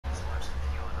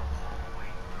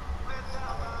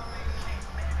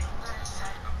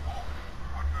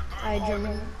join me.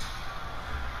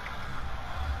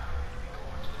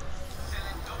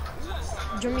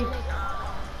 Join me.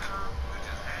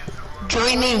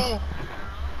 Join me.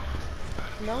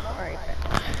 No? Alright.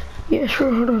 Yeah,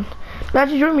 sure, hold on. Nah,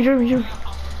 just join me. Join me.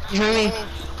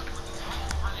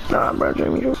 Nah, bro,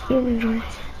 join me. Join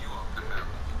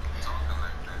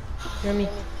me.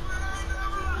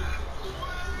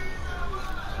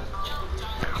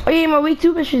 Oh yeah, my week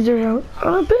 2 missions are out.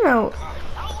 Oh, I've been out.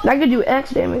 I can do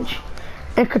X damage.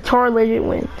 And Qatar Legend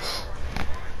wins.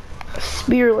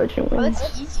 Spear Legend Oh, wins.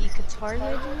 that's easy. Qatar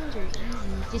Legends are easy.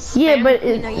 Just Yeah, spam but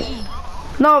Queen IE.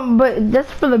 no, but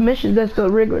that's for the missions. That's the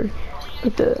regular,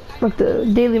 like the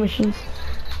daily missions.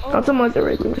 Oh. Not something like the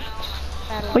regular missions.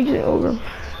 What you over?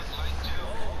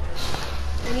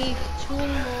 I need 2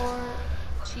 more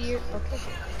tiers. Okay.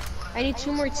 I need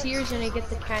 2 more tiers and I get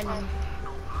the cannon.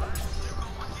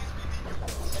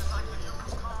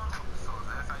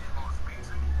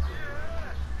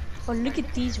 Oh, look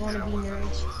at these wannabe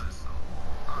nerds.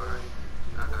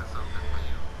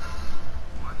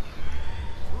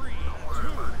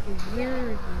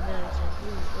 Weird nerds.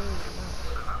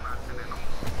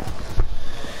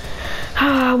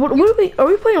 What are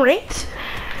we playing ranked?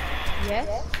 Yes?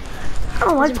 I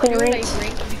don't like playing ranked.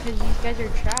 Because these guys are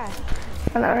trash.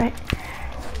 I know, right?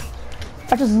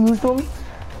 I just lose them.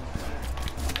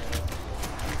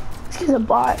 This kid's a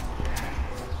bot.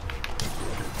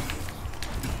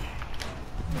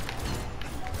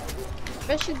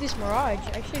 Especially this Mirage.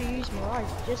 I should have used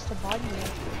Mirage just to body me.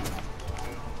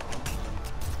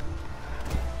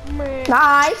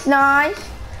 Nice.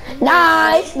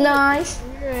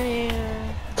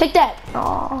 Take that.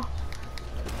 Aw.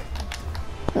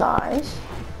 Nice.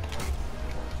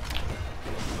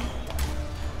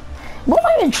 What am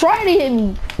I even trying to hit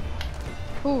me?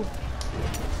 Who?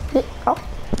 Oh,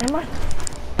 never mind.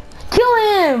 Kill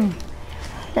him!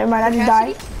 Never mind, I just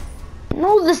died.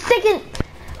 No, the second.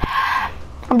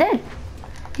 I'm dead.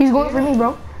 He's going for me,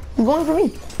 bro. He's going for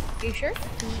me. Are you sure?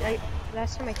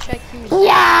 Last time I checked, he was.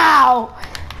 Yow!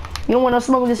 You don't want to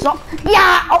smoke this up?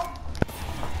 Yeah! Oh!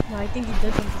 No, I think he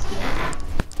does want to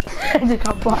smoke. I just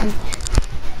got body.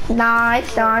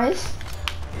 Nice.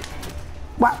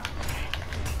 Wow.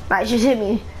 Nice, just hit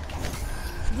me.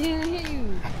 Didn't hit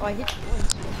you. Oh, I hit you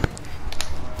once.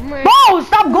 Bro,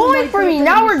 stop going for me.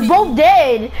 Now we're both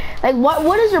dead. Like,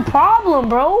 what is your problem,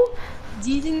 bro?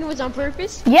 Do you think it was on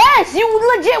purpose? Yes, you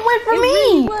legit went for me.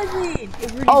 Really wasn't.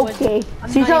 It really okay.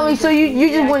 wasn't. So you tell me, so you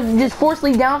just went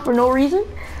forcibly down for no reason?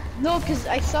 No, because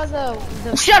I saw the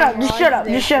Shut up, just shut up.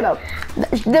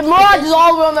 The Mirage is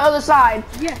all the way on the other side.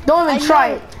 Yeah. Don't even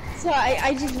try it. So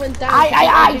I just went down.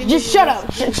 Just shut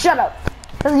up. Shut up.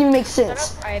 Doesn't even make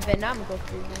sense. Alright, but now I'm gonna go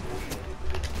through them.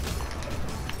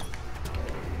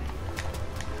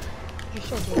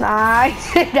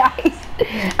 Nice. I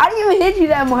didn't even hit you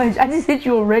that much. I just hit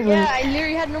you a regular. Yeah, I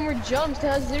literally had no more jumps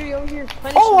because I was literally over here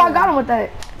punishing. Oh, I got him with that.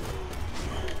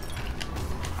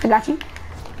 I got you.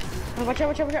 Oh, watch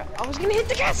out. I was gonna hit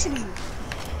the Cassidy.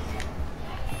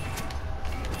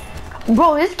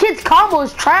 Bro, this kid's combo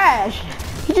is trash.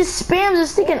 He just spams his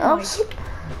sticking ups.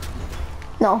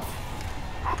 No.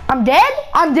 I'm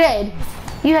dead?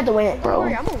 You have to win it, bro. Don't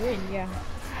worry, I'm gonna win, yeah.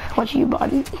 Watch you,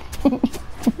 body.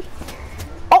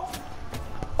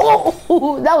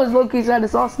 Oh, that was low-key kind of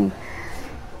saucy.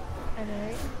 I know,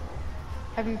 right?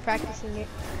 I've been practicing it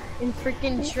in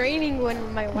freaking training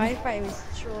when my Wi-Fi was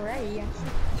trash.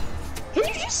 Can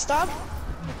you just stop?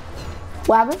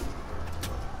 What happened?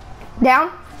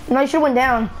 Down? No, you should have went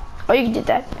down. Oh, you did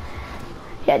that.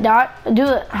 Yeah, dot. Do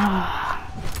it.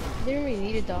 Didn't really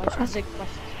need a dodge. I was like,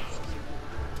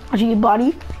 watch you get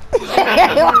body.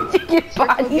 Watch you get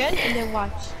body. Again, and then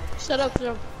watch. Shut up.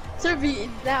 Sir,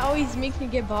 that always makes me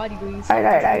get body wings.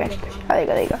 Alright, I got you.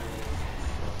 There you go.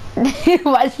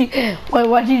 Watch you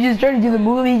just try to do the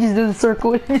move, he just does a circle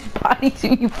with his body so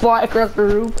you fly across the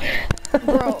room.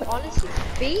 Bro, honestly,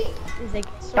 fate is like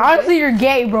so honestly, good. you're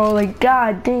gay, bro. Like,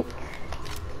 god dang.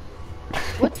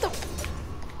 What the?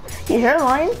 Your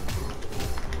hairline?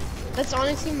 That's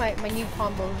honestly my new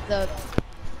combo. The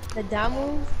down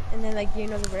move, and then like, the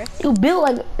rest. You build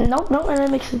like, no,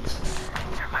 that makes sense.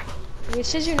 Never mind. It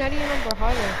says you're not even on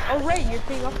Brawlhalla. Oh right, you're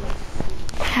playing offline.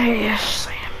 Yes,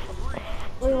 I am.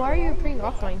 Wait, why are you playing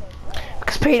offline?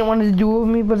 Because Peyton wanted to do it with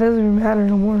me, but it doesn't even matter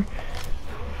no more.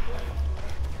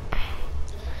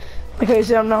 Like I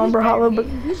said, I'm not on Brawlhalla, but...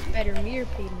 Who's better, me or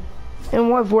Peyton? And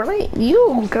what, Fortnite?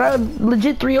 You, because I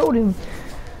legit 3-0'd him.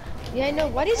 Yeah, I know.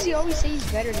 Why does he always say he's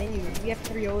better than you? We have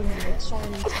 3-0'd him like so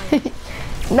many times.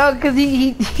 No, because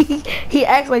he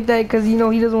acts like that because, he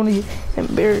doesn't want to get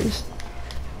embarrassed.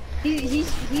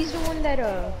 He's the one that,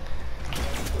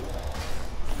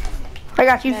 I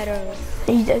got you. Better.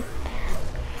 He's dead.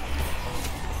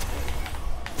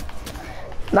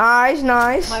 Nice,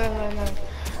 nice. My.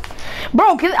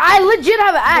 Bro, I legit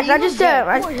have an axe. Yeah, I just said.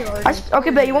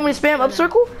 Okay, bet you want me to spam up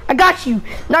circle? I got you.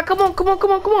 Now come on. Come on,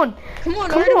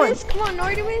 Artemis. Come on,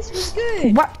 Artemis. What's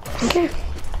good? What? Okay.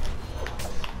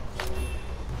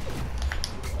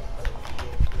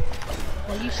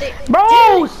 Well, you say.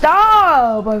 Bro,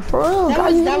 stop! Like, for real.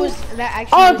 That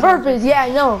actually. On purpose. Yeah, I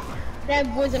know. That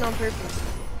wasn't on purpose.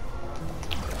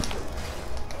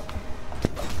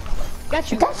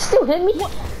 Got you. That still hit me.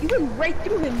 What? You went right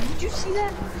through him. Did you see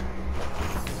that?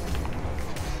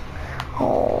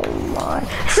 Oh my.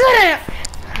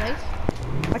 Nice.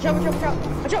 Watch out.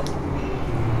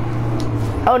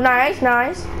 Oh, nice.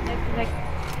 Like,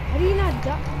 how do you not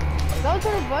die? If that was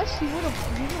on a bus, he would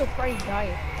have probably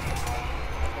died.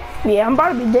 Yeah, I'm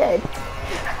about to be dead.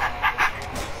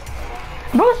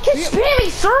 Bro, just spamming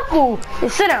circle. Hey,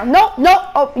 sit down. No.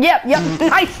 Oh, yep.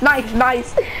 Nice.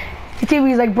 The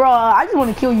TV's like, bro, I just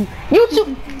want to kill you. You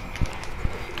too.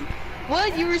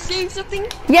 What? You were saying something?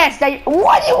 Yes.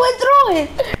 What? You went through it.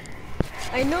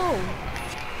 I know.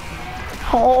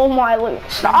 Oh my, look.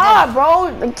 Stop,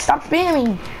 bro. Like, stop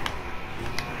spamming.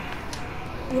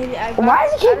 Why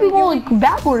does it keep going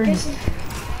backwards?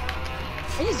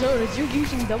 I just noticed you're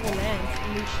using double lance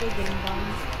and you're still getting bombed.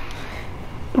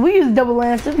 We use double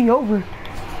lance, it'll be over.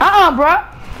 Bro.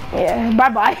 Yeah,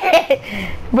 bye-bye.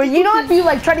 But you know if you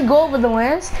like try to go over the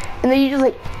lance and then you just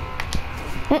like,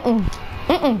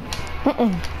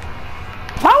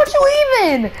 Why would you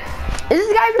even? Is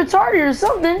this guy retarded or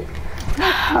something? I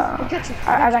got you.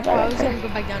 I was gonna go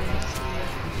back down and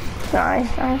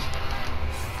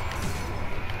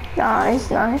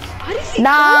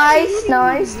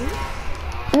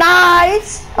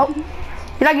Nice. Oh,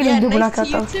 you're not getting double knockout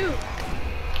though. Too.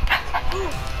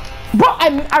 Bro,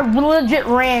 I legit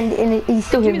ran and he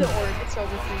still hit me. Give me the orb. It's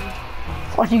over for you.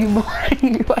 Watch you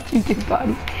get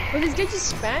body. But this guy's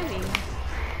just spamming.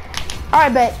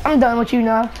 Alright, bet. I'm done with you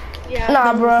now. Yeah.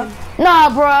 Nah, bruh.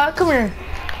 Come here.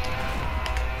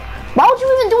 Why would you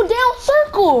even do a down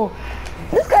circle?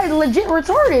 This guy's legit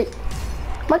retarded.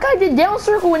 My guy did down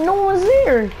circle when no one was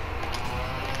there.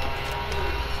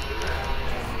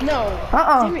 No.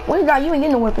 What you got? You ain't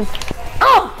getting no weapon.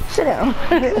 Oh! Sit down.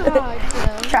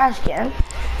 God, Trash can.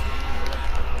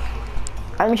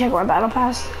 Let me check my battle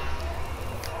pass.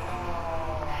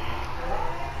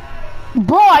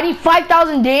 Bro, I need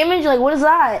 5,000 damage? Like, what is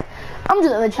that? I'm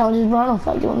doing other challenges, bro. I don't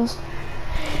feel like doing this.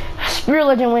 Spirit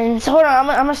Legend wins. Hold on,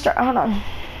 I'm gonna start. Hold on.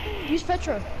 Use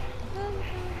Petra.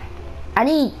 I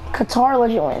need Qatar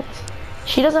Legend wins.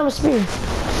 She doesn't have a spear.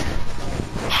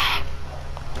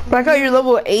 But I got your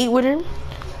level 8 with her.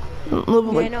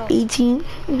 Level like 18,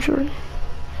 I'm sure.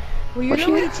 Were you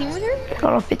level 18 with her? I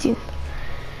don't know, 15.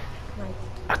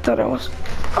 I thought I was.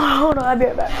 Oh, hold on, I'll be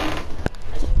right back.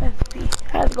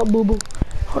 I have to go boo boo.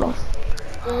 Hold on.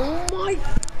 Oh my.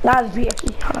 Not as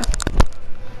actually. Hold on.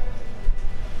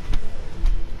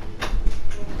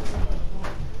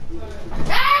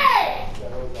 Hey!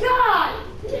 God!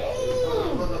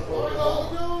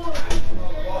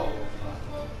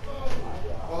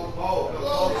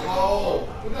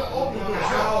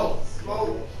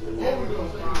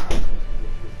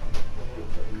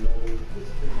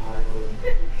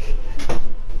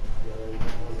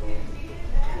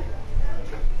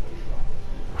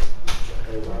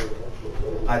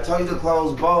 I told you to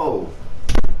close both.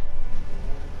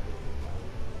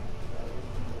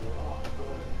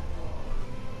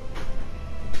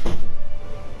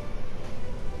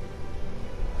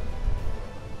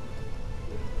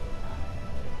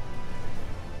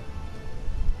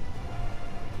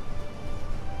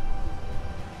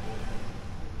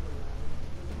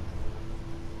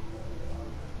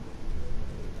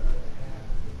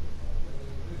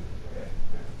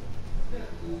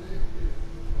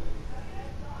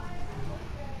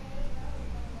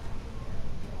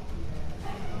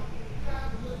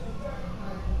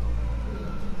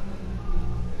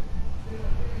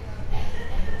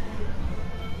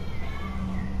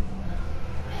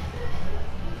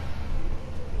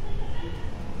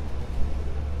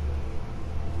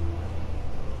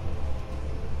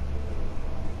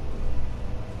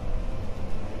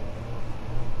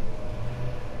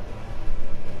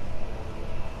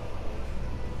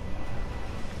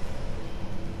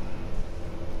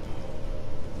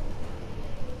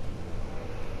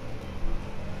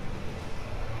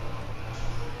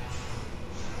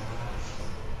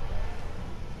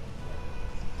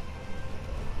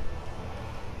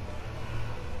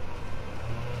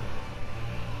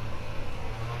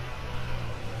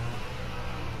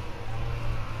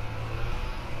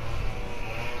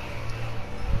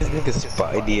 nigga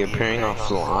Spidey appearing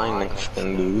offline like a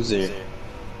fucking loser.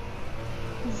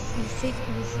 He's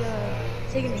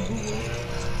taking a Google.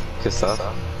 Good stuff.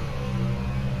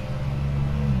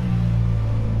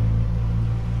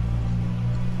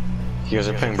 You guys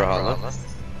are playing Brawlhalla?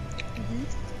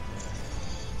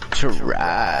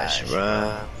 Trash,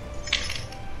 bruh.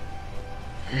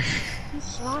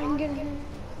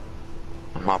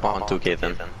 I'm hop on 2K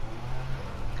then.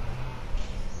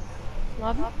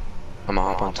 Lobby? I'm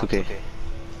gonna hop on 2K.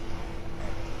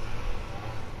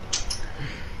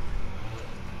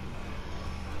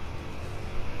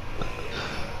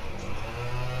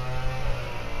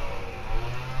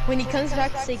 When he comes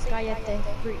back, say cállate,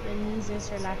 and he's gonna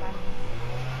start laughing.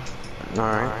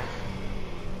 Alright.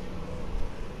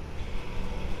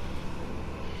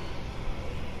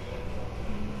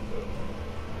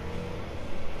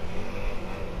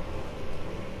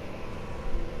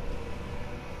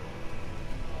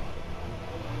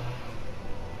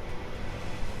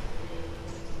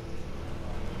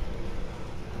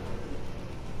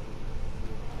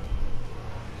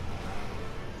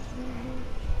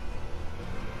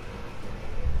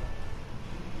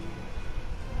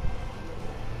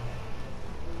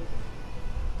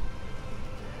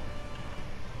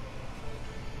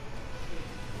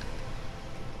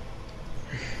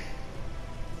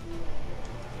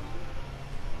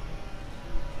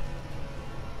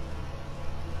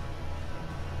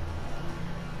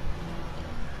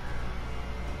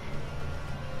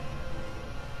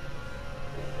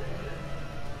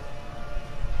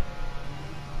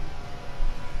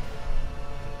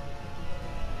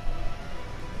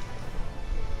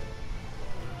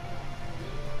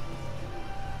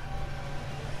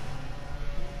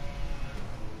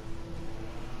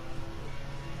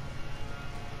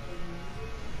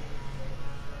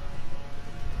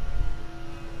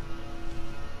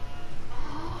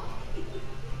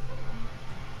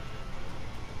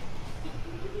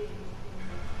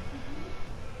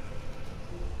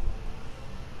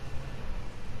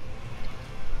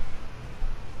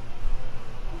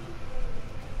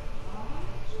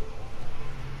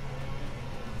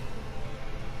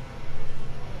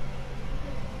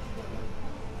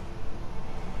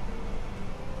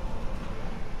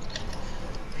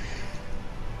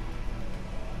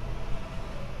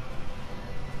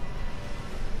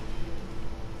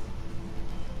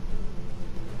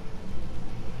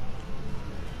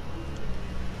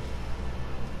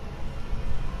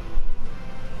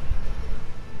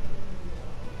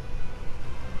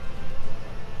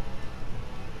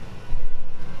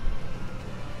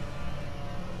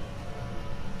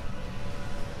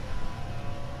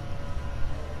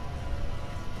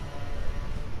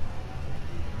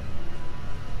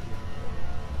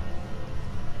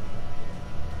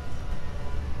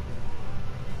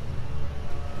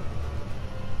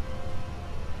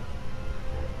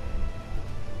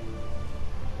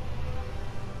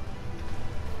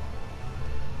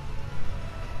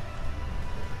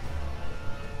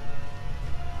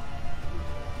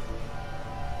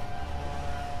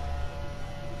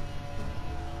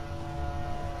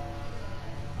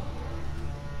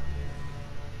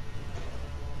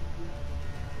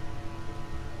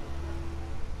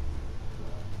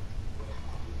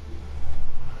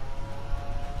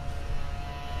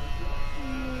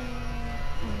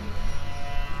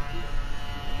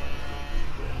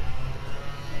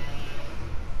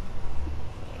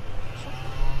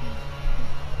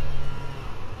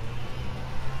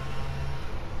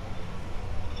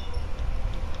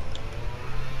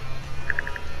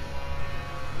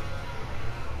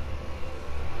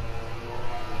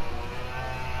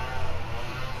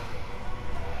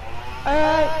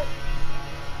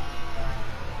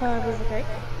 Was it okay?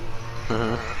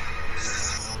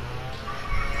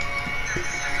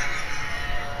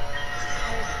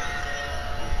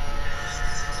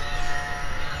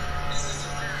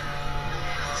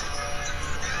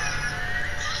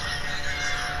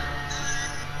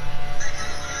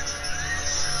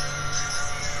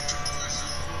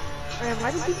 Why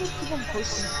do people keep on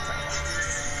posting crap?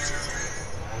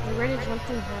 Like, right if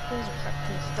something happens, crap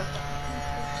and stuff.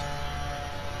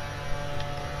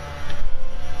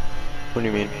 What do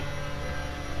you mean?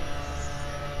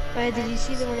 Did you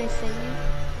see the one I sent you?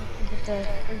 With the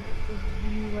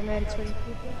 1 out of 20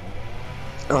 people?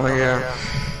 Oh yeah.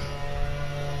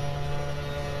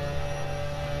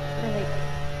 Or like,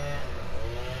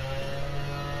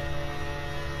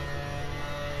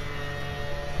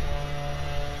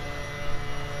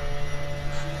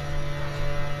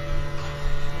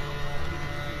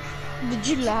 did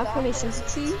you laugh when I sent it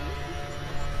to you?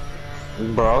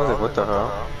 Bro, I was like, what the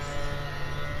hell?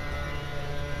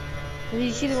 Did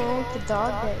you see the one with the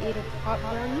dog that ate a pot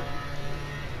brownie?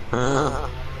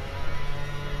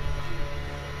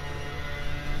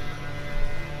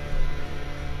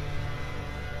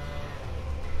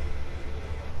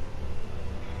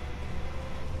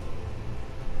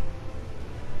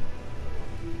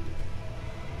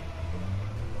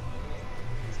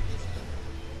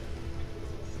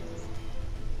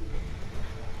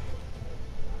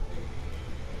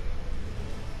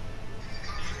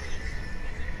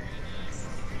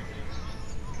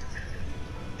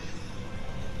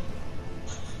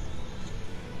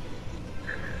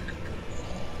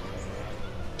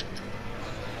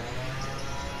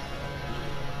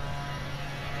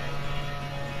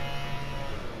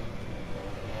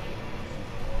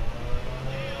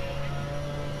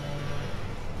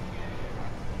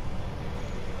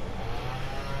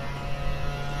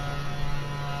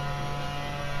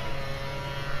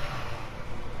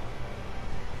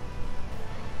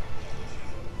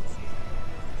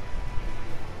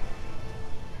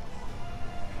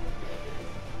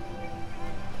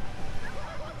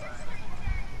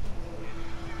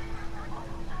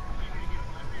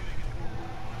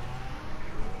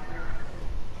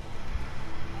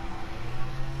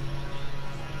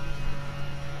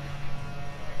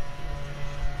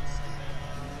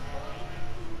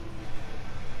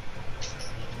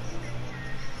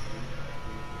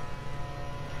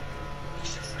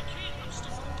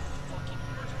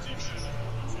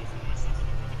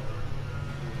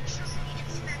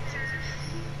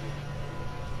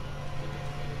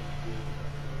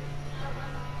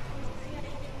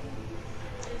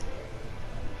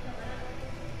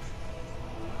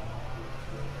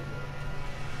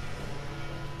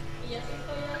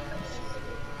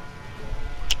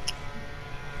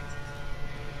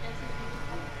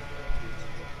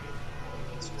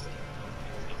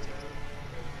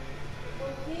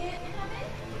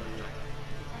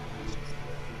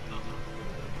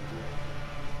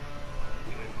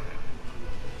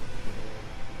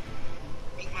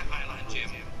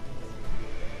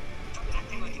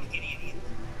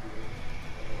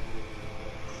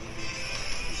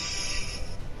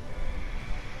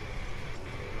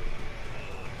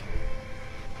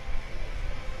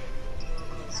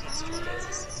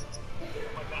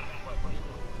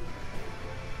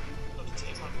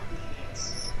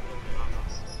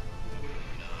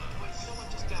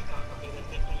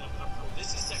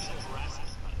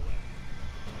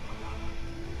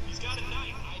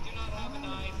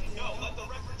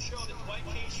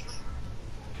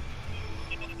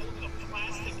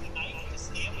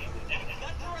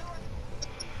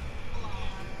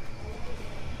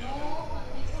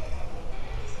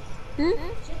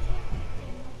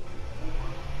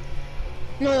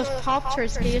 No, los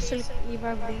Pop-Tarts que yo se los iba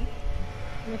a abrir.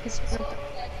 No, que se nota.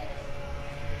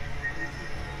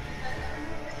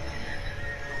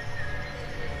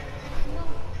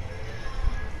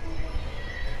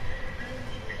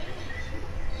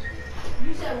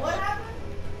 You said what happened?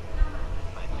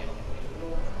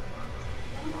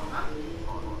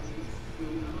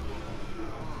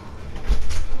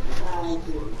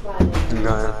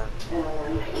 No.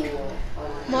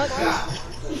 What?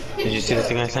 Did you see the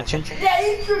thing I sent you? Yeah,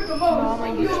 he tripped him up. No, my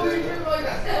YouTube.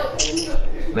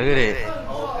 Look at it.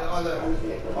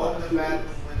 Open the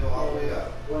bathroom window all the way up.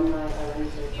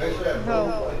 Make sure that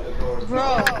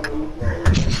Bro.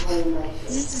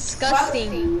 This is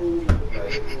disgusting.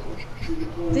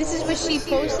 This is what she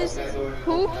posts?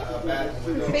 Poop?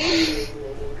 Her face?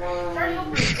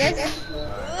 That's...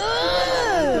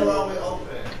 Ugh.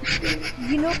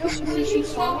 You know what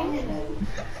she's talking?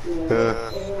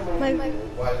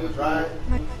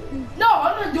 No,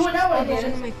 I'm not doing that one Those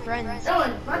again. are my friends. That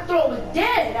one, my throat was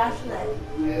dead after that.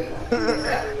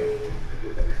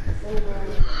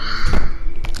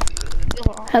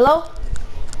 Hello?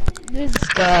 This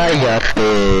Hey,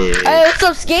 what's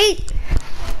up, Skate?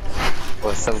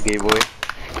 What's up, gay boy?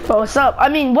 Bro, what's up? I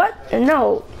mean, what?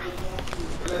 No.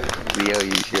 Yo,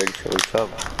 you should say what's up.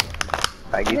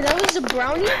 I But get that was a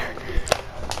brownie?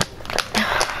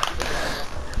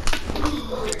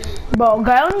 Bro,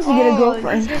 guy needs to get a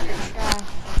girlfriend. These guys are trash.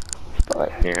 But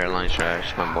your hairline's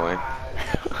trash, my boy.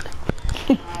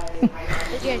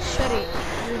 Yeah, shut it.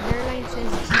 Your hairline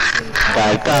says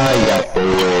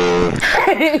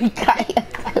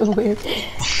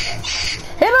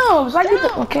hit him! So I get the,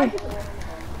 okay.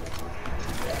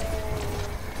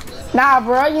 Nah,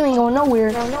 bro, you ain't going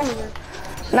nowhere.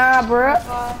 Nah, bro.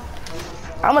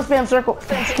 I'm gonna spam circle.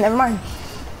 Never mind.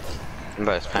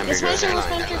 But spam your This girl's one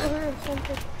hairline.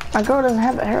 My girl doesn't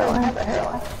have a hairline.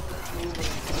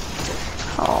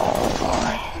 Oh,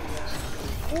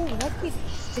 Oh, that kid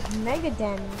took mega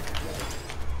damage.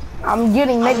 I'm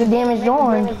getting mega damage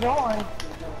on.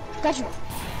 Got you.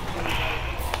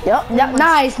 Yep,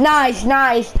 nice, nice,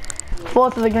 nice.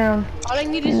 Fall to the ground. All I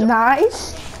need is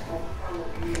nice.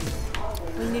 All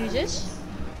I need is this.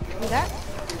 Do that.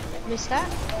 Miss that.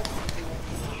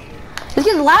 This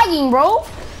kid's lagging, bro.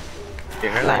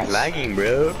 Your hairline's lagging,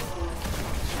 bro.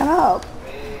 Shut up.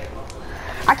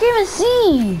 I can't even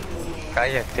see.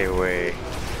 Cállate, wey.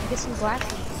 Get some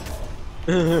glasses.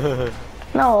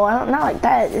 No, I don't, not like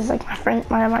that. It's like my friend,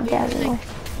 my dad. You know.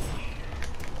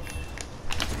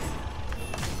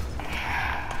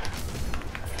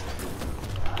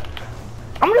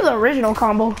 I'm gonna do the original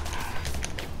combo.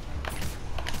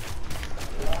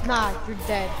 Nah, you're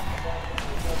dead.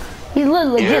 He's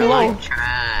literally getting low.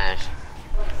 Trash.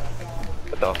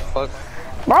 What the fuck?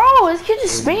 Bro, this kid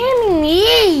is spamming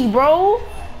me, bro.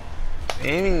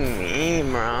 Spamming me,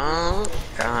 bro.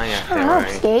 Cállate, Shut up,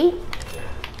 wey. Skate.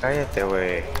 Cállate,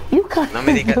 wey. You cut. No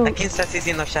me digas. ¿A quién estás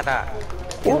diciendo shut up?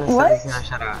 ¿Quién me What? estás diciendo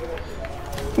shut up?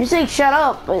 You say shut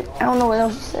up, but I don't know what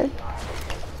else you said.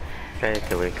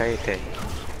 Cállate, wey. Cállate.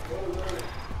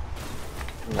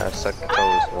 I suck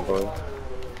toes, my boy.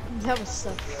 That was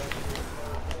stuff.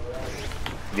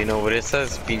 Do you know what it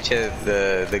says? Pinche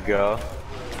the girl.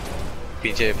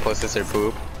 Pinche posts her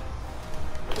poop.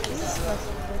 This is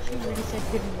disgusting, but she really said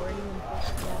good morning and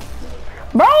posted that.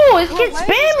 Bro, this kid's why is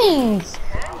spamming.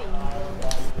 Spamming,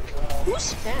 bro. Who's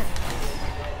spam?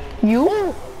 You?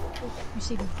 You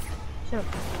see him. Shut up.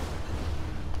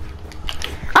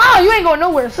 Oh, you ain't going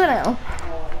nowhere. Sit down.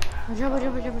 Watch out, watch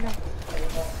out, watch out, watch out.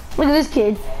 Look at this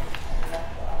kid.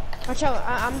 Watch out,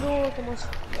 I'm doing like the most.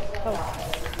 Oh.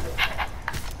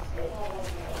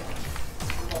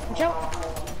 Watch out.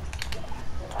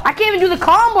 I can't even do the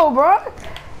combo, bro.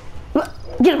 Look,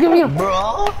 get him, get him, get him.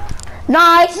 Bro.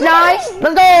 Nice, nice.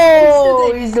 Let's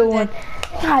go. He's the one.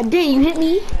 God damn, you hit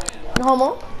me. No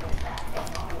homo.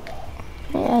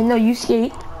 Yeah, I know you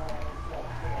skate.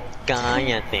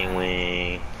 Cállate,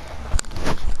 wey.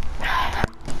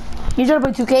 You trying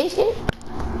to play 2K skate?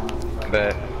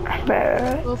 Bet.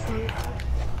 Go for it.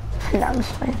 Nah, I'm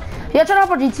just playing. You gotta turn off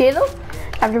our GTA though?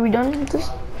 After we done with this?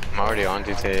 I'm already on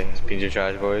today. Pinche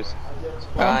trash boys.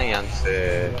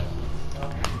 Cállense.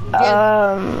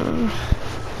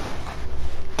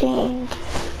 Dang.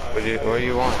 What do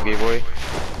you want, gay boy?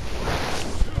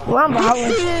 We're on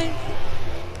Brawlhalla.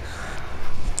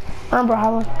 We're on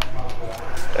Brawlhalla.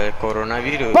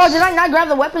 Coronavirus. Bro, did I not grab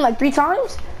the weapon like 3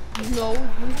 times? No,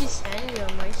 you just standing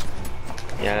on my screen.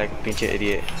 Yeah, like a pinche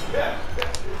idiot.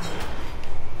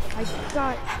 I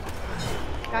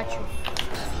got you.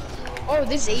 Oh,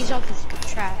 this Azov is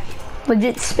trash.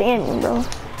 Legit spamming, bro.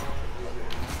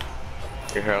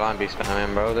 Your hairline be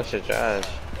spamming, bro. That shit trash.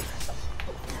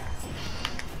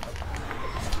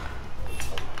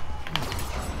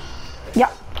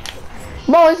 Yeah.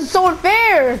 Bro, this is so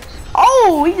unfair.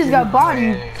 Oh, he just got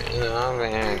bodied. No,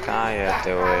 man, cállate,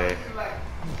 wey.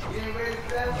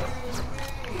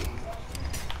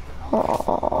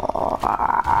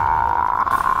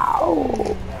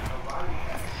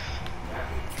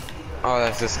 Oh,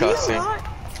 that's disgusting.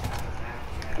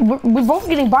 We're both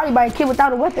getting bodied by a kid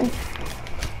without a weapon.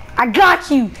 I got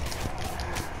you.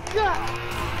 God.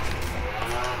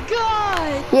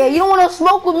 Yeah, you don't want to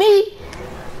smoke with me.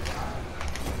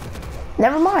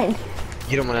 Never mind.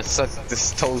 You don't want to suck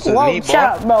this toes with Whoa, me, boy? shut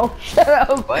up, bro. Shut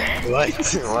up. What? What?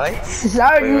 Sorry.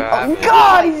 Wait, what Oh, happened?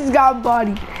 God, he just got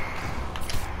bodied.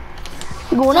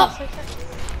 You going up?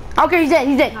 Okay, he's dead.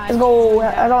 He's dead. Let's go.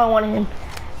 That's all I wanted him.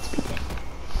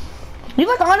 You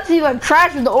like honestly like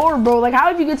trash with the orb, bro. Like, how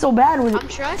did you get so bad with it?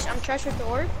 I'm trash with the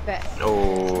orb. Bet.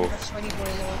 Oh. Sweaty boy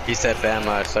Lord. He said,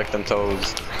 "Bama, suck them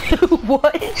toes."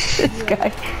 What? This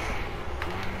guy.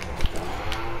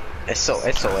 Eso.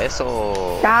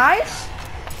 Guys?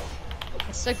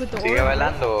 I stuck with the Sigue orb.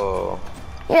 bailando.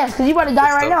 Yes, because you about to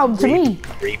die right now to me.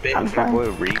 Reap it. I'm Your fine. boy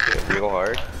reap it real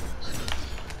hard.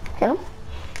 Hit him.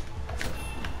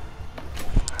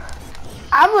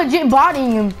 I'm legit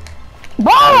bodying him.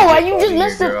 Bro, you just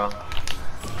missed it.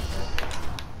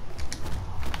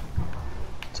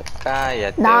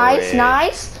 Cállate, Nice, wey.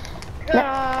 nice.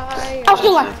 Guy. Oh,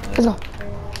 still alive. Let's go.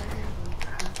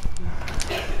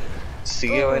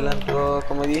 Sigue bailando,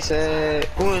 como dice.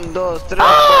 1, 2, 3.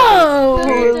 Oh!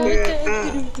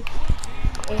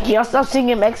 Y'all stop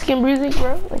singing Mexican music,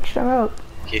 bro? Like, shut up.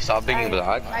 Can you stop being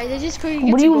black? I just couldn't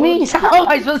get What do to you gold. mean? How am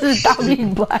I supposed to stop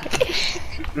being black?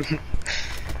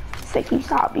 It's like you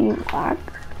stop being black.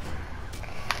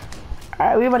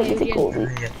 Alright, we about to get to Goldie.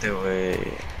 Cállate,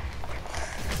 wey.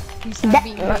 He's not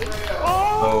being good.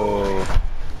 Oh.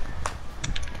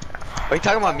 Are you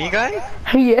talking about me, guy?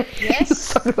 Yeah, Yes. he's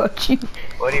talking about you.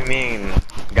 What do you mean?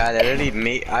 God, I really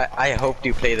made. I hope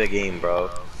you play the game, bro.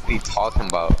 What are you talking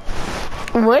about?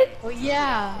 What? Oh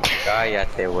yeah.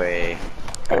 Cállate, wey.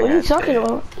 What are you talking Cállate.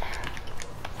 about?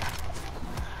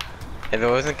 If it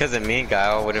wasn't because of me,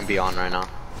 Guile wouldn't be on right now.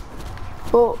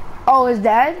 Oh, his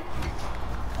dad?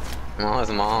 No, his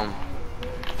mom.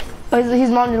 Oh, his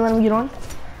mom didn't let him get on?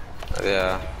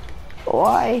 Yeah.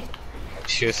 Why?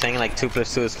 She was saying like 2 +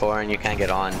 2 is 4 and you can't get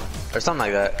on. Or something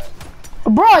like that.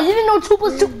 Bro, you didn't know 2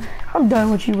 + 2? I'm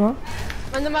done with you, bro.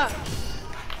 Run them up.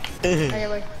 Okay,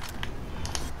 wait.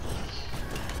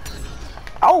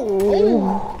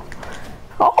 Oh.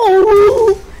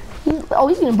 Oh.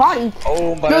 He's getting bodied.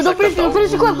 Oh, No, don't finish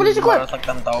the clip, finish the clip.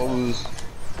 Those.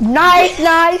 Nice.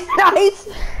 I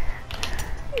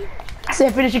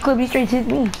said finish the clip, he straight hit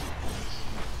me.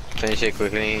 Finish it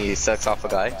quickly, he sucks off a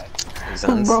guy.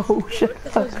 Bro, shut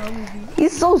up.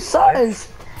 He's so sus.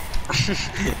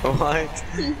 What?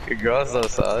 Your girl's so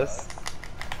sus.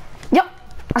 Yep.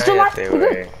 I still like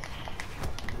Cállate, it.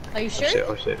 Are you sure?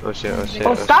 Oh shit.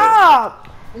 Oh, stop.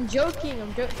 I'm joking.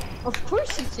 Of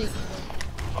course you take it.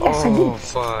 Yes, I Oh, did.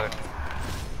 fuck.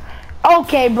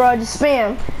 Okay, bro, just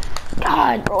spam.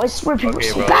 God, bro, I swear people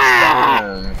Okay, bro.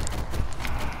 spam.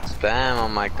 Spam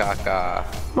on my caca.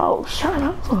 Bro, shut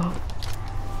up.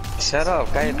 Shut up,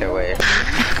 cállate, wey.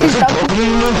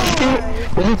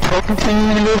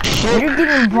 You're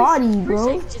getting body,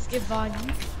 bro. Just get body.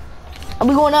 Are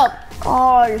we going up?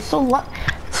 Oh, you're so lucky.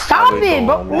 Stop it,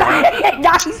 bro.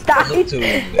 Nice.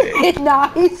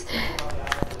 Nice.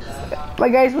 My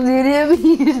guy's supposed to hit him.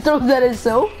 He just throws at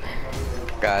himself.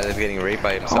 God is getting raped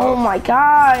by himself. Oh my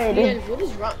god. Man, what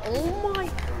is wrong? Oh my.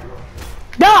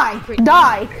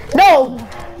 Die. No.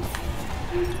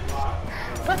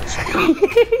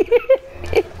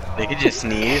 They could just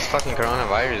sneeze. Fucking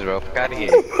coronavirus, bro. Fuck out of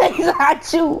here.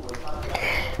 Got you.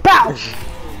 Pow.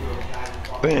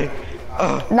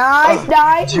 Nice.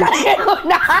 Nice.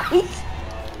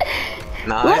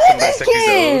 Nah, Look at this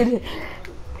kid.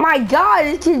 My god,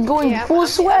 this kid's going full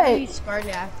sweat. You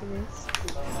started after this.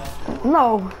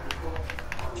 No.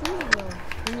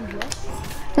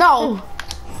 No.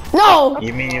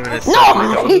 You mean you wanna No. suck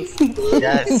my toes?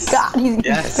 Yes. God, he's getting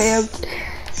Yes. spammed.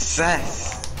 Yes.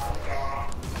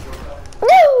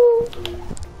 Woo.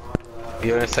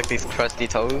 You wanna suck these crusty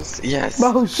toes? Yes.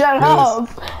 Bro, shut up.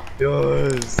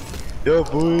 Yes. Yo,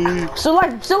 boy. Still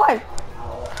alive.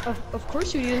 Of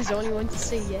course you is the only one to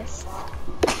say yes.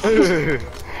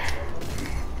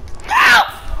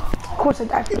 Of course I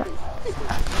died for that.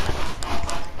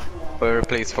 Whoever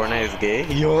plays Fortnite is gay.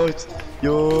 Yours.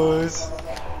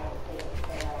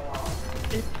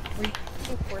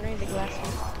 Fortnite the last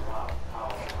one.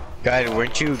 God,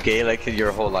 weren't you gay like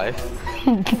your whole life?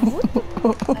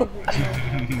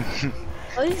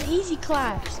 Oh, this is easy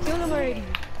claps. Kill them already.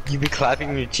 You be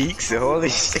clapping your cheeks? Holy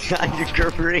shit, God,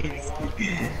 you're crazy.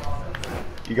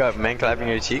 You got men clapping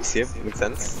your cheeks? Yep, makes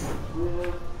sense.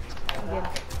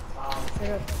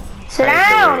 Sit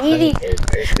down, easy.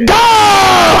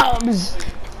 Dogs!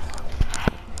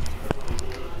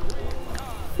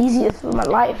 Easiest of my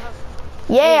life.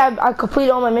 Yeah, I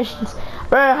completed all my missions.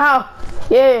 Burn how?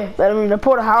 Yeah, let me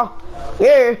report a how.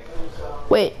 Yeah.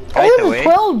 Wait. Oh, there's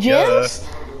 12 gems?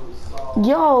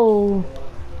 Yo.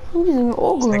 Who's an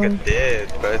ogre? Nigga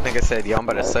did, but I think I said, yo, I'm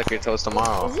about to suck your toes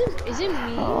tomorrow. Is it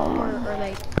me or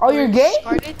like? Oh, you're gay?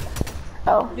 Started?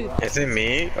 Oh. Dude. Is it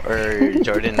me or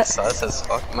Jordan sus as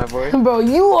fuck, my boy? Bro,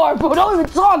 you are, bro. Don't even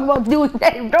talk about doing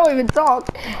that. Don't even talk.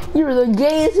 You're the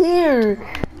gayest here.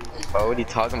 Bro, what are you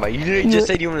talking about? You literally just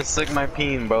said you want to suck my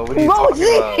peen, bro. What are you Bro, talking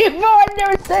about? bro, I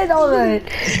never said all that.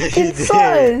 It's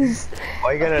sus.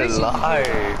 Why you gotta lie?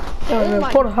 Oh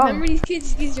my! Remember these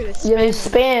kids? These are the spam. Yeah, they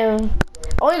spam.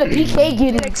 Only the PK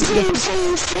get it.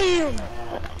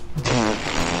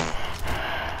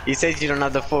 He says you don't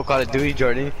have the full Call of Duty,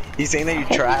 Jordan. He's saying that you're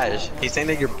trash. He's saying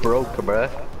that you're broke, bruh.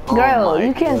 Girl,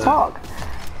 you can't talk.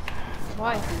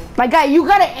 Why? My guy, you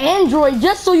got an Android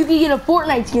just so you can get a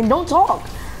Fortnite skin. Don't talk.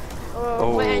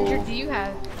 What Android do you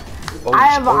have? I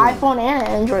have an iPhone and an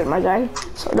Android, my guy.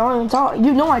 So don't even talk.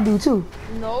 You know I do too.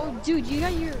 No, dude, you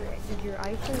got your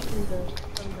iPhone from the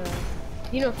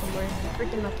you know from where?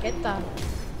 Freaking Maqueta.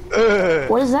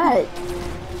 What is that?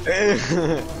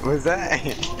 What's that?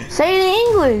 Say it in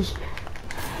English.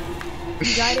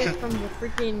 You got it from the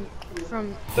freaking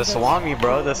The Swami,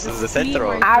 bro. This is the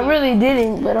centro. I really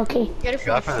didn't, but okay. You got it You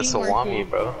got from the Swami,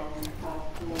 bro.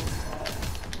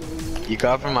 You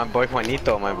got from my boy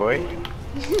Juanito, my boy.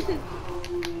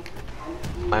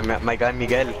 my guy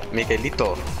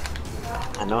Miguelito.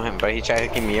 I know him, bro. He tried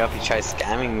hooking me up. He tried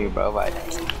scamming me, bro. But I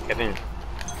couldn't.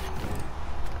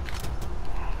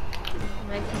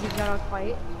 Man, you got all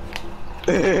quiet.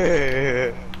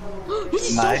 He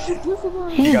just Nice. dodged both of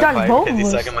us. He's done both of He's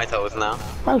us. sucking my toes now.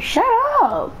 Bro, shut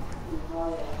up.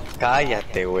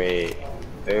 Cállate, güey.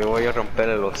 Te voy a romper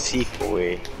el hocico,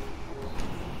 güey.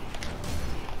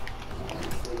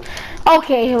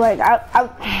 Okay, like I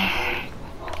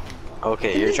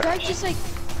Okay, And you're this guy trash. just like,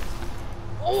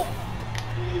 oh,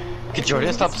 Could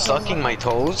Jordan stop sucking my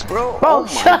toes, bro? bro,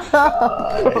 shut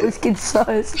up. Bro, this kid's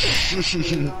sus.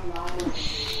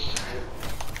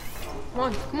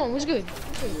 come on, what's good?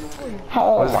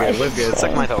 Oh What's my good? What's good?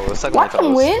 Suck my toes. Suck my Watch him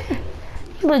toes. win.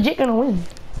 He's legit gonna win.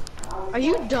 Are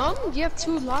you dumb? You have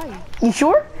 2 lives. You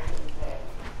sure?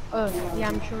 Yeah,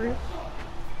 I'm sure.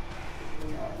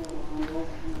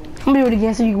 I'm gonna do it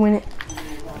again so you can win it.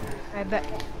 I bet.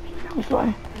 I'm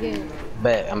sorry. Yeah.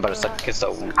 Bet I'm about to suck his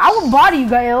toes. I will body you,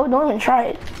 Gael. Don't even try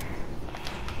it.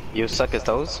 You suck his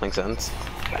toes? Makes sense.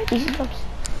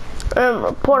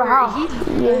 Brawlhalla.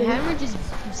 The Yeah. hammer just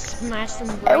smashed him.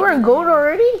 Hey, we're in gold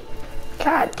already?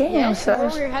 God damn, Yeah, so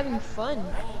sus. we're having fun.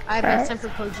 I have best time for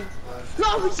Koji. No,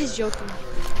 I was just joking.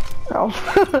 No.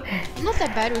 I'm not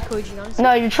that bad with Koji, honestly.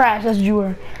 No, you're trash. That's what you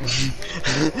were.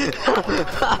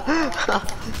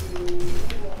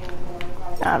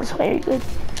 Nah, that's very good.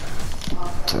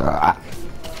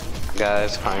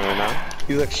 Guys, crying right now.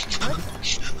 He's like,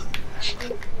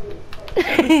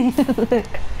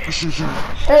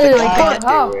 Hey, like, God,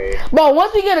 oh. dude. Bro,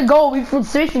 once we get a goal, we can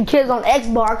switch some kids on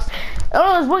Xbox.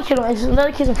 Oh, there's one kid on Xbox,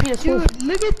 another kid's on PS4. Dude,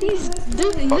 look at these.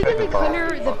 Look at the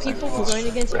color the people going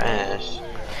against. trash.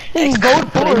 He's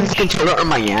gold Putting this forward. controller on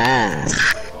my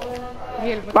ass.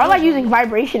 Bro, I like using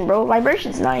vibration, bro.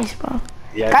 Vibration's nice, bro.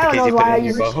 Yeah, I don't because know you why put I it in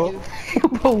your use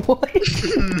butthole. Bro, what?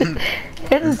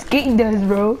 That's what skating does,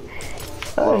 bro.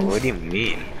 Whoa, what do you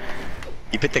mean?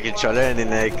 You put the controller and then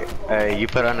like you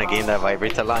put on a game that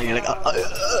vibrates a lot and you're like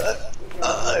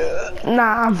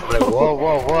Nah, like, bro.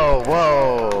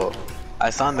 whoa. I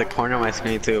saw in the corner of my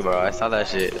screen too, bro. I saw that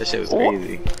shit. That shit was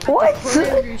crazy. What?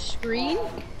 Corner of your screen?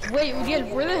 Wait, Miguel,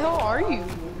 where the hell are you?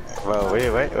 Bro,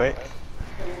 wait.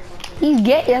 He's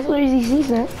gay. That's what he sees,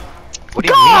 man. What do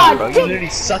you God mean, bro? You damn. literally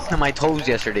sucked on my toes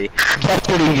yesterday.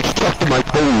 Yesterday you sucked on my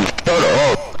toes. Shut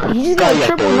up. He just got a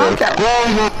triple knockout.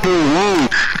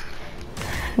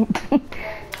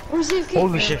 Where's the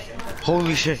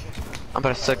Holy shit. I'm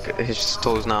about to suck his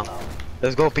toes now.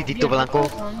 Let's go, Pitito Blanco.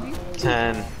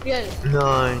 10, Yeah.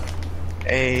 9,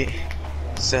 8,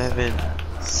 7,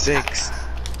 6.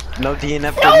 No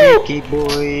DNF No! for me, key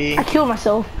boy. I killed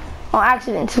myself on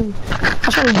accident too.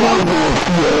 That's what I'm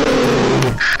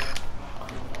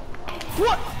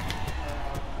What?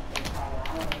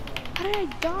 How did I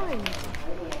die?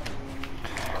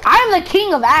 I am the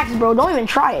king of axe, bro. Don't even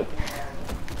try it.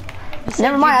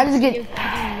 Never mind. I just get.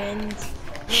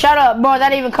 Shut up, bro. That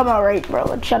didn't even come out right, bro.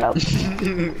 Like, shut up. Shut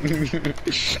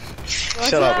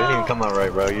up, it didn't even come out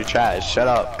right, bro. You're trash. Shut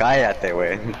up. Cállate,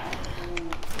 wey.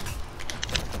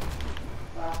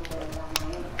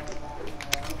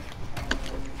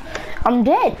 I'm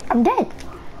dead.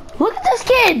 Look at this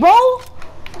kid, bro.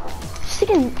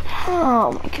 Sticking.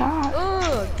 Oh my god.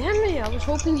 Oh, damn it. I was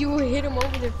hoping you would hit him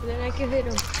over there, but then I could hit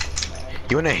him.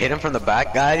 You wanna hit him from the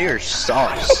back, guy? You're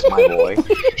sauce, my boy.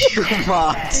 You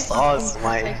mod sauce,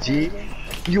 my G.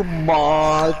 You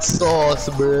mod sauce,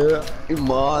 bro. You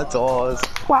mod sauce.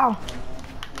 Wow.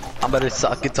 I'm about to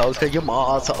suck your toes cause you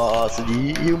mod sauce,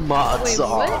 G. You mod Wait,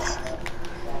 sauce.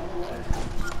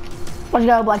 What you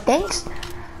got, black thanks?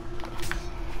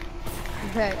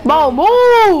 Okay. Bro,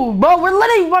 move! Bro, we're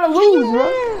literally about to lose,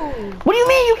 bro. What do you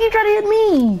mean you keep trying to hit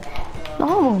me?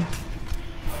 No.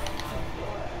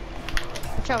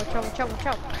 Ciao.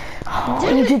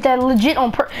 Oh, you did that legit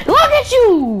on purpose. Look at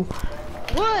you!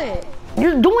 What?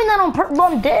 You're doing that on purpose, bro.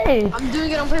 I'm dead. I'm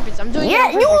doing it on purpose.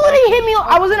 Yeah, you literally hit me.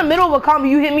 I was in the middle of a combo.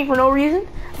 You hit me for no reason.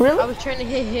 I Really? was trying to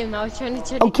hit him. I was trying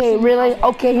to Okay, really?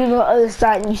 Okay, he's on the other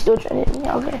side and you still trying to hit me.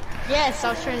 Okay. Yes,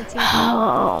 I was trying to team.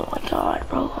 Oh my god,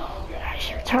 bro.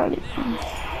 You're retarded.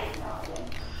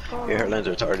 Your hairline's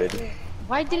retarded.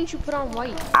 Why didn't you put on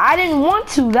white? I didn't want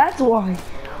to. That's why.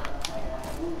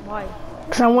 Why?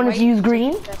 Because I wanted to use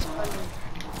green. That's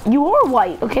funny. You are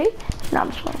white, okay? No,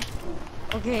 I'm just playing.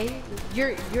 Okay,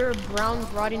 you're a brown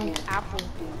rotten apple.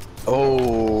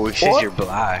 Oh, shit, What? you're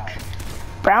black.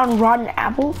 Brown rotten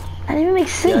apple? That didn't even make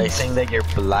sense. Yeah, he's saying that you're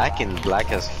black and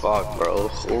black as fuck, bro.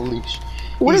 Holy shit.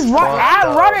 What is rotten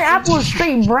apple? Rotten apple is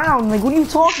straight brown. Like, what are you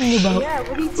talking about? Yeah,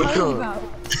 what are you talking about?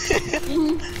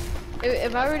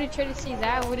 If I were to try to say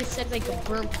that, I would have said like a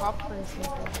burnt popcorn or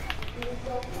something.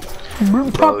 Bro,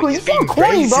 you so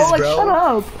corny, bro. Like, shut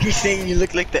up. He's saying you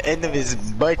look like the end of his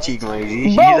butt cheek, my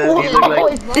G. Bro, He look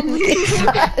like.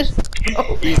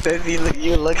 it's He says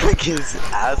you look like his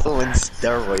asshole in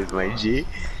steroids, my G.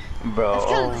 Bro,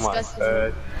 oh my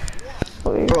god.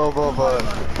 Bro.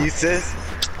 He says,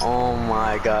 oh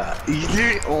my god.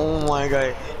 Oh my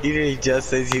god. He literally just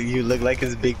says you look like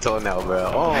his big toenail,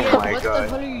 bro. Oh my what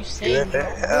god. What the hell are you saying,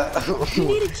 bro? You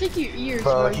need to check your ears,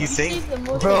 Bro, bro. he's saying,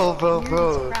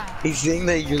 bro. he's saying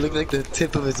that you look like the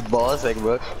tip of his balls, like,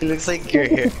 bro. He looks like your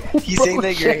hair. He's saying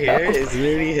that your hair is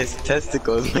literally his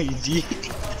testicles, my G.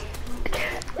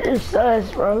 You're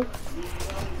sus, bro.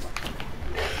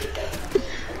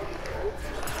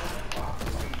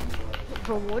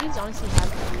 Bro, what is honestly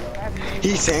happening?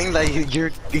 He's saying that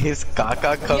his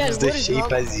caca comes the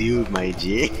shape as you, my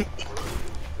G.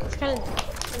 It's kind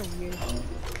of weird.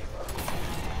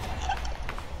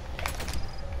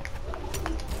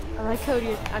 I like how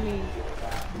he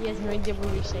has no idea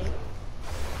what you're saying.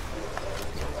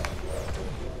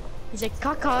 He's like,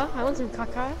 caca, I want some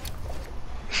caca.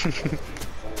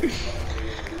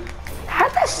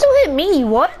 How'd that still hit me?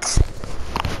 What?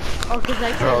 Oh, cause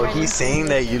I Bro, he's saying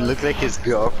that you look like his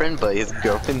girlfriend, but his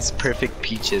girlfriend's perfect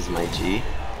peaches, my G.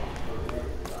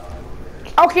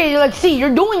 Okay, like, see,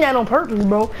 you're doing that on purpose,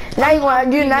 bro. Now you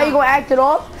gonna act it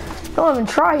off? Don't even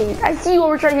try it. I see you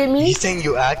over trying to hit me. He's saying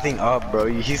you acting up, bro.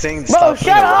 He's saying bro, stop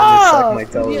being around and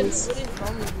suck my Yes, toes.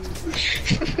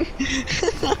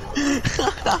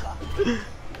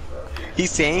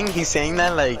 He's saying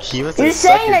that like he wants to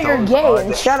suck saying that you're gay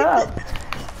and shut up.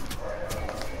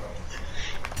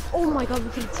 Oh my god, we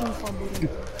could have team comboed him.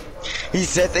 He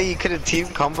said that he could have team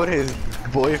comboed his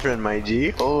boyfriend, my G.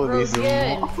 Holy Bro,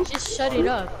 yeah, just shut it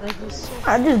up. Like, you're so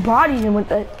I just bodied him with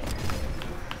that.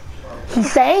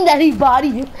 He's saying that he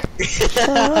bodied him. Shut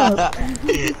up.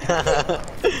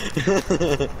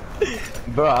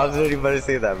 Bro, I was already about to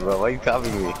say that, bro. Why you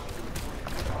copying me?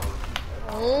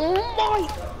 Oh my.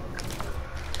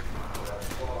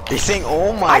 He's saying,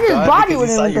 oh my I just god, body because he with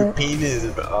saw him your with penis.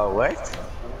 What?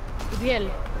 Biel,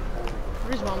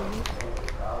 what is wrong with you?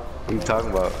 What are you talking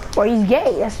about? Well, he's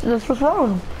gay. That's what's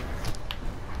wrong.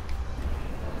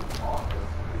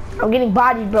 I'm getting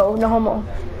bodied, bro. No homo.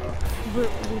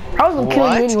 I was gonna kill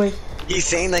you anyway. He's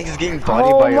saying that he's getting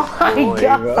bodied by your boy,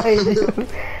 god.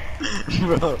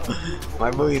 bro. Bro,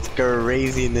 my boy is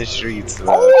crazy in the streets, bro.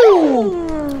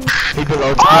 Oh! He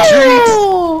belongs to the streets.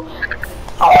 Oh!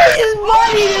 Oh, he just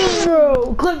bodied him,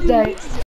 bro. Clip that.